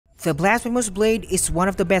The Blasphemous Blade is one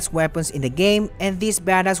of the best weapons in the game, and this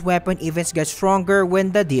badass weapon even gets stronger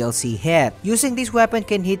when the DLC hit. Using this weapon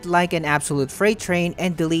can hit like an absolute freight train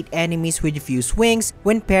and delete enemies with few swings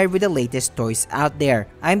when paired with the latest toys out there.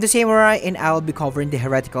 I'm the Samurai and I will be covering the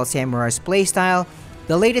Heretical Samurai's playstyle,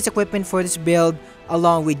 the latest equipment for this build,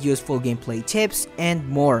 along with useful gameplay tips and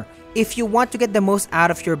more. If you want to get the most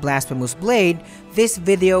out of your Blasphemous Blade, this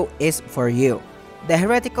video is for you. The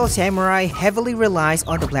Heretical Samurai heavily relies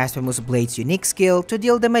on the Blasphemous Blade's unique skill to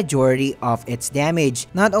deal the majority of its damage.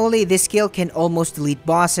 Not only this skill can almost delete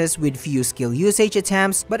bosses with few skill usage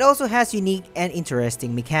attempts, but also has unique and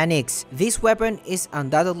interesting mechanics. This weapon is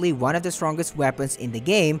undoubtedly one of the strongest weapons in the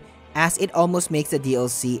game, as it almost makes the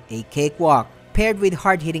DLC a cakewalk, paired with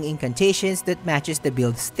hard-hitting incantations that matches the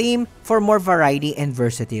build's theme for more variety and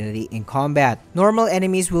versatility in combat. Normal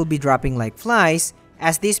enemies will be dropping like flies,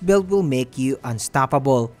 as this build will make you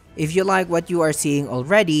unstoppable. If you like what you are seeing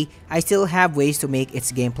already, I still have ways to make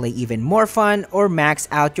its gameplay even more fun or max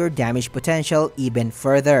out your damage potential even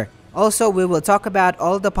further. Also, we will talk about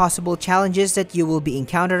all the possible challenges that you will be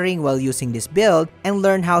encountering while using this build and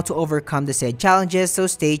learn how to overcome the said challenges, so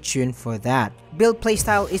stay tuned for that. Build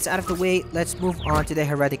playstyle is out of the way, let's move on to the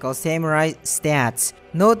Heretical Samurai stats.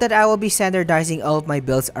 Note that I will be standardizing all of my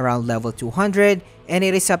builds around level 200, and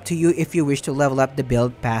it is up to you if you wish to level up the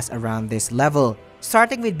build past around this level.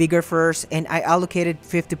 Starting with Vigor first, and I allocated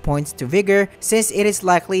 50 points to Vigor since it is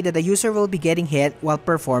likely that the user will be getting hit while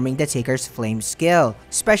performing the Taker's Flame skill,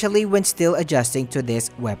 especially when still adjusting to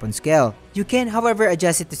this weapon skill. You can however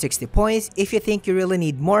adjust it to 60 points if you think you really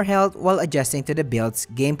need more health while adjusting to the build's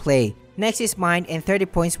gameplay. Next is mine, and 30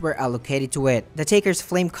 points were allocated to it. The Taker's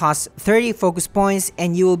Flame costs 30 focus points,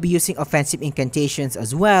 and you will be using offensive incantations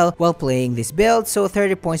as well while playing this build, so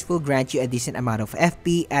 30 points will grant you a decent amount of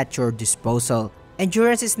FP at your disposal.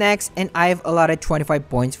 Endurance is next, and I've allotted 25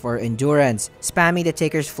 points for Endurance. Spamming the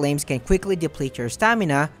Taker's Flames can quickly deplete your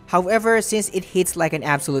stamina, however, since it hits like an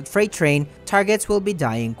absolute freight train, targets will be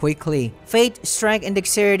dying quickly. Fate, Strength, and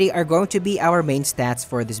Dexterity are going to be our main stats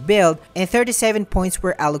for this build, and 37 points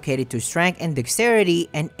were allocated to Strength and Dexterity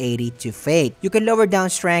and 80 to Fate. You can lower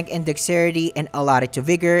down Strength and Dexterity and allot it to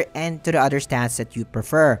Vigor and to the other stats that you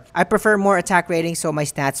prefer. I prefer more attack rating, so my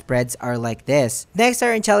stat spreads are like this. Next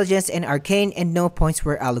are Intelligence and Arcane, and no points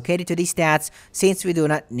were allocated to these stats since we do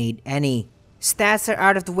not need any. Stats are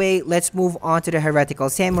out of the way, let's move on to the Heretical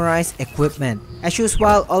Samurai's equipment. As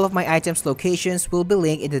usual, all of my items locations will be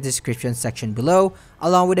linked in the description section below,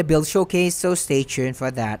 along with a build showcase, so stay tuned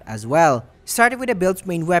for that as well. Starting with the build's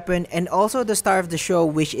main weapon and also the star of the show,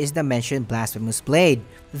 which is the mentioned Blasphemous Blade.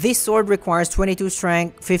 This sword requires 22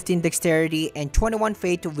 strength, 15 dexterity, and 21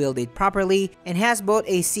 fate to wield it properly, and has both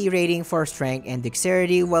a C rating for strength and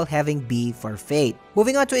dexterity while having B for fate.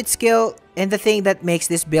 Moving on to its skill, and the thing that makes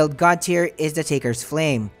this build god tier is the Taker's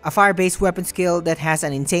Flame, a fire-based weapon skill that has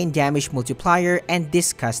an insane damage multiplier and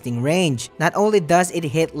disgusting range. Not only does it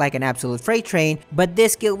hit like an absolute freight train, but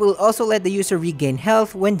this skill will also let the user regain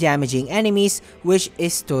health when damaging enemies, which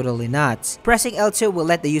is totally nuts. Pressing L2 will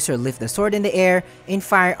let the user lift the sword in the air and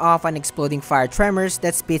fire off an exploding fire tremors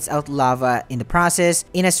that spits out lava in the process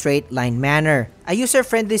in a straight line manner. A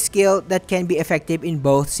user-friendly skill that can be effective in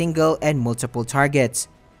both single and multiple targets.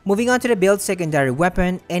 Moving on to the build's secondary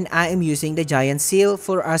weapon, and I am using the Giant Seal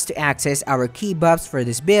for us to access our key buffs for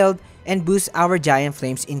this build and boost our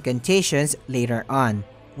Giantsflame's incantations later on.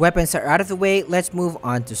 Weapons are out of the way, let's move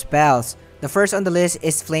on to spells. The first on the list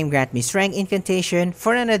is Flame Grant Me Strength Incantation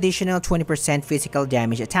for an additional 20% physical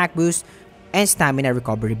damage attack boost and stamina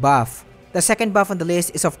recovery buff. The second buff on the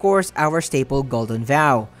list is of course our staple Golden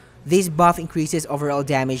Vow. This buff increases overall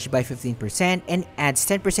damage by 15% and adds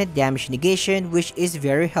 10% damage negation, which is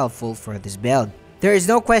very helpful for this build. There is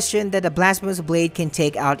no question that the Blasphemous Blade can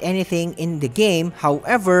take out anything in the game,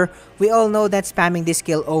 however, we all know that spamming this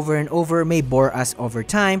skill over and over may bore us over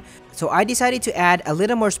time, so I decided to add a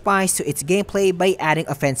little more spice to its gameplay by adding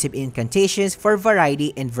offensive incantations for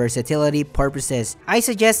variety and versatility purposes. I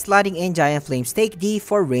suggest slotting in Giantsflame's Take D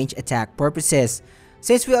for range attack purposes.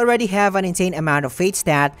 Since we already have an insane amount of fate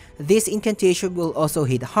stat, this incantation will also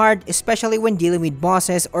hit hard, especially when dealing with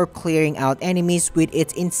bosses or clearing out enemies with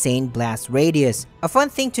its insane blast radius. A fun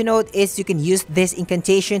thing to note is you can use this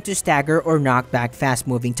incantation to stagger or knock back fast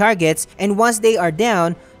moving targets, and once they are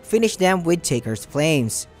down, finish them with Taker's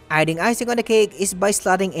Flames. Adding icing on the cake is by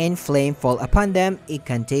slotting in Flame Fall Upon Them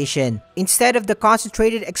Incantation. Instead of the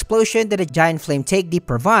concentrated explosion that a Giantsflame Take Deep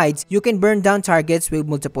provides, you can burn down targets with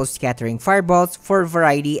multiple scattering fireballs for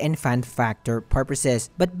variety and fan factor purposes.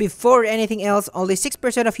 But before anything else, only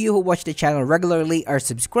 6% of you who watch the channel regularly are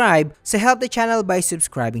subscribed, so help the channel by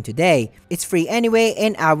subscribing today. It's free anyway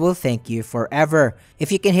and I will thank you forever.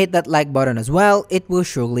 If you can hit that like button as well, it will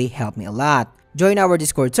surely help me a lot. Join our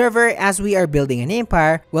Discord server as we are building an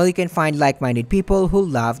empire where you can find like-minded people who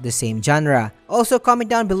love the same genre. Also comment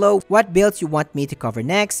down below what builds you want me to cover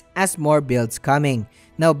next as more builds coming.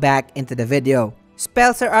 Now back into the video.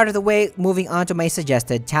 Spells are out of the way, moving on to my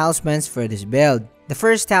suggested talismans for this build. The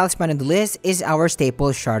first talisman on the list is our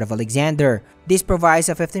staple Shard of Alexander. This provides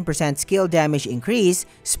a 15% skill damage increase,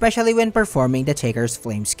 especially when performing the Taker's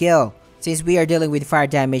Flame skill. Since we are dealing with fire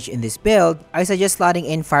damage in this build, I suggest slotting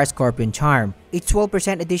in Fire Scorpion Charm. Its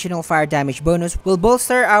 12% additional fire damage bonus will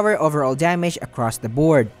bolster our overall damage across the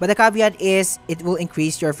board, but the caveat is it will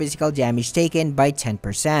increase your physical damage taken by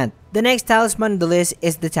 10%. The next talisman on the list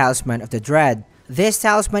is the Talisman of the Dread. This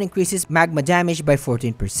talisman increases magma damage by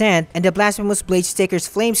 14%, and the Blasphemous Blade Taker's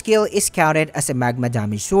Flame skill is counted as a magma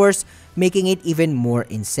damage source, making it even more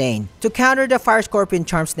insane. To counter the Fire Scorpion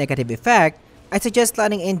Charm's negative effect, I suggest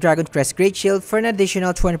slotting in Dragon Crest Great Shield for an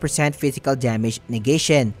additional 20% physical damage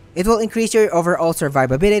negation. It will increase your overall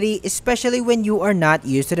survivability, especially when you are not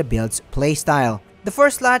used to the build's playstyle. The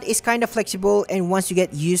first slot is kinda flexible, and once you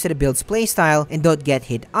get used to the build's playstyle and don't get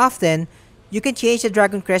hit often, you can change the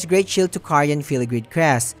Dragon Crest Great Shield to Carian Filigreed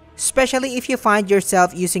Crest, especially if you find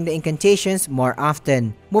yourself using the incantations more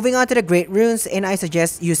often. Moving on to the Great Runes, and I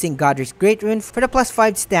suggest using Godrick's Great Rune for the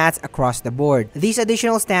 +5 stats across the board. These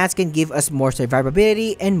additional stats can give us more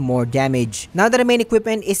survivability and more damage. Now that the main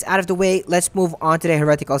equipment is out of the way, let's move on to the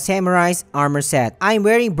Heretical Samurai's armor set. I am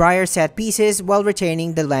wearing Briar Set pieces while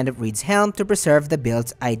retaining the Land of Reed's helm to preserve the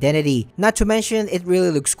build's identity. Not to mention, it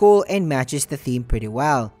really looks cool and matches the theme pretty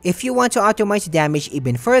well. If you want to optimize damage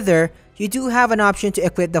even further, you do have an option to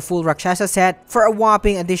equip the full Rakshasa set for a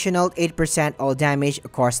whopping additional 8% all damage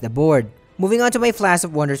across the board. Moving on to my Flash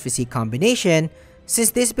of Wondrous Physic combination,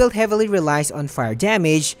 since this build heavily relies on fire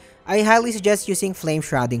damage, I highly suggest using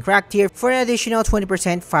Flame-Shrouding Crack Tier for an additional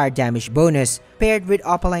 20% fire damage bonus, paired with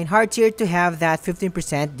Opaline Hard Tier to have that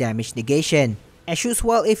 15% damage negation. As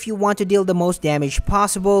usual, if you want to deal the most damage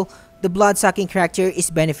possible, the Bloodsucking character is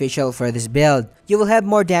beneficial for this build. You will have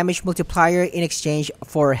more damage multiplier in exchange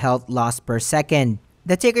for health loss per second.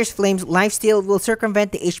 The Taker's Flame's lifesteal will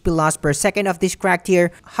circumvent the HP loss per second of this crack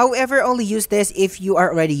tier, however only use this if you are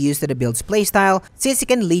already used to the build's playstyle since it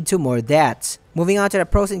can lead to more deaths. Moving on to the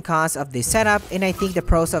pros and cons of this setup, and I think the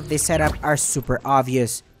pros of this setup are super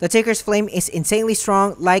obvious. The Taker's Flame is insanely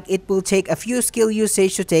strong, like it will take a few skill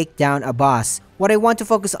usage to take down a boss. What I want to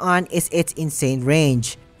focus on is its insane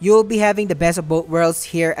range. You'll be having the best of both worlds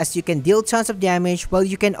here as you can deal tons of damage while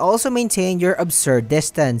you can also maintain your absurd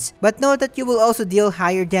distance. But note that you will also deal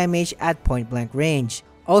higher damage at point blank range.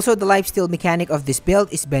 Also, the lifesteal mechanic of this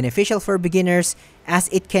build is beneficial for beginners as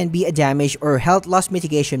it can be a damage or health loss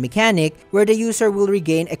mitigation mechanic where the user will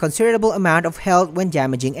regain a considerable amount of health when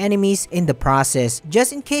damaging enemies in the process.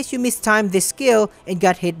 Just in case you mistimed this skill and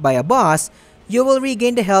got hit by a boss, you will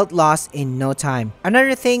regain the health loss in no time.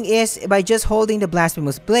 Another thing is, by just holding the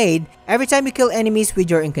Blasphemous Blade, every time you kill enemies with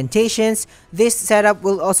your incantations, this setup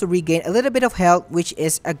will also regain a little bit of health, which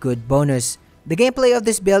is a good bonus. The gameplay of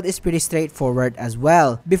this build is pretty straightforward as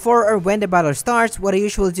well. Before or when the battle starts, what I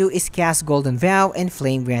usually do is cast Golden Vow and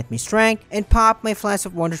Flame Grant Me Strength and pop my Flash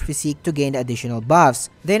of Wondrous Physic to gain the additional buffs.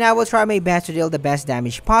 Then I will try my best to deal the best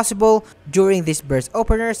damage possible during this burst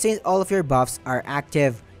opener since all of your buffs are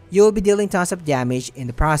active. You will be dealing tons of damage in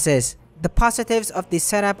the process. The positives of this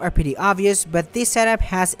setup are pretty obvious, but this setup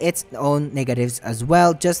has its own negatives as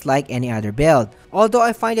well, just like any other build. Although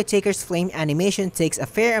I find the Taker's Flame animation takes a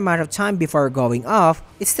fair amount of time before going off,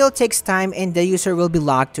 it still takes time and the user will be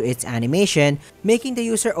locked to its animation, making the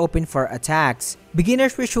user open for attacks.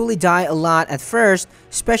 Beginners usually die a lot at first,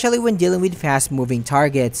 especially when dealing with fast-moving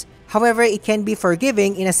targets. However, it can be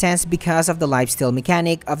forgiving in a sense because of the lifesteal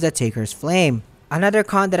mechanic of the Taker's Flame. Another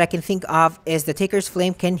con that I can think of is the Taker's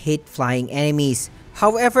Flame can hit flying enemies.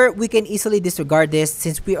 However, we can easily disregard this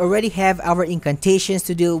since we already have our incantations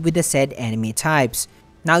to deal with the said enemy types.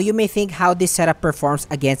 Now you may think how this setup performs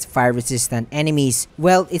against fire-resistant enemies.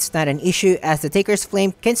 Well, it's not an issue as the Taker's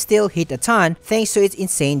Flame can still hit a ton thanks to its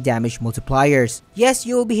insane damage multipliers. Yes,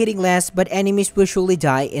 you will be hitting less, but enemies will surely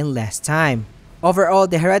die in less time. Overall,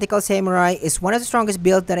 the Heretical Samurai is one of the strongest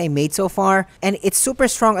builds that I made so far, and its super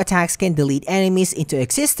strong attacks can delete enemies into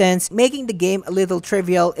existence, making the game a little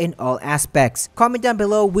trivial in all aspects. Comment down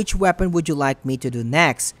below which weapon would you like me to do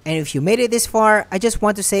next, and if you made it this far, I just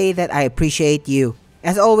want to say that I appreciate you.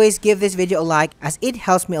 As always, give this video a like as it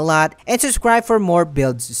helps me a lot, and subscribe for more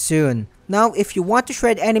builds soon. Now, if you want to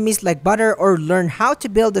shred enemies like butter or learn how to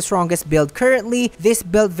build the strongest build currently, these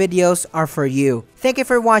build videos are for you. Thank you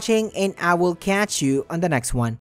for watching, and I will catch you on the next one.